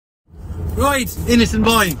Right, innocent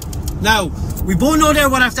boy. Now, we both know there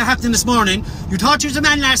what after happening this morning. You thought you was a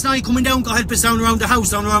man last night coming down to help us down around the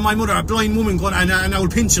house, down around my mother, a blind woman going, and an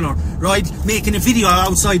old pensioner, right? Making a video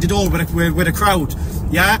outside the door with a crowd.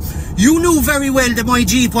 Yeah? You knew very well that my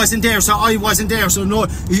Jeep wasn't there, so I wasn't there, so no,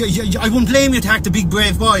 I wouldn't blame you to act a big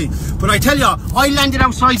brave boy. But I tell you, I landed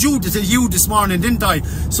outside you this morning, didn't I?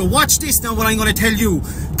 So watch this now, what I'm going to tell you.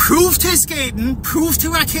 Prove to Skaten, prove to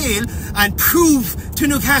Raquel, and prove to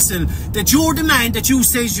Newcastle that you're the man that you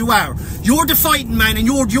says you are. You're the fighting man, and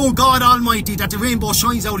you're God Almighty, that the rainbow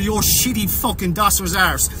shines out of your shitty fucking dosser's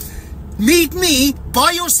arse. Meet me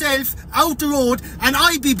by yourself out the road, and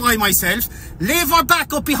I be by myself. Leave our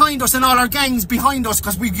backup behind us and all our gangs behind us,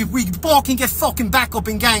 because we both can get fucking backup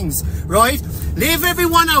in gangs, right? Leave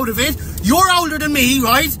everyone out of it. You're older than me,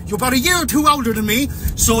 right? You're about a year or two older than me.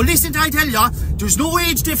 So listen, I tell ya, there's no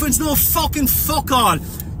age difference, no fucking fuck all.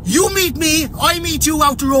 You meet me, I meet you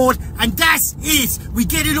out the road, and that's it. We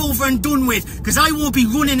get it over and done with, because I won't be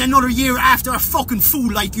running another year after a fucking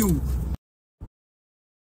fool like you.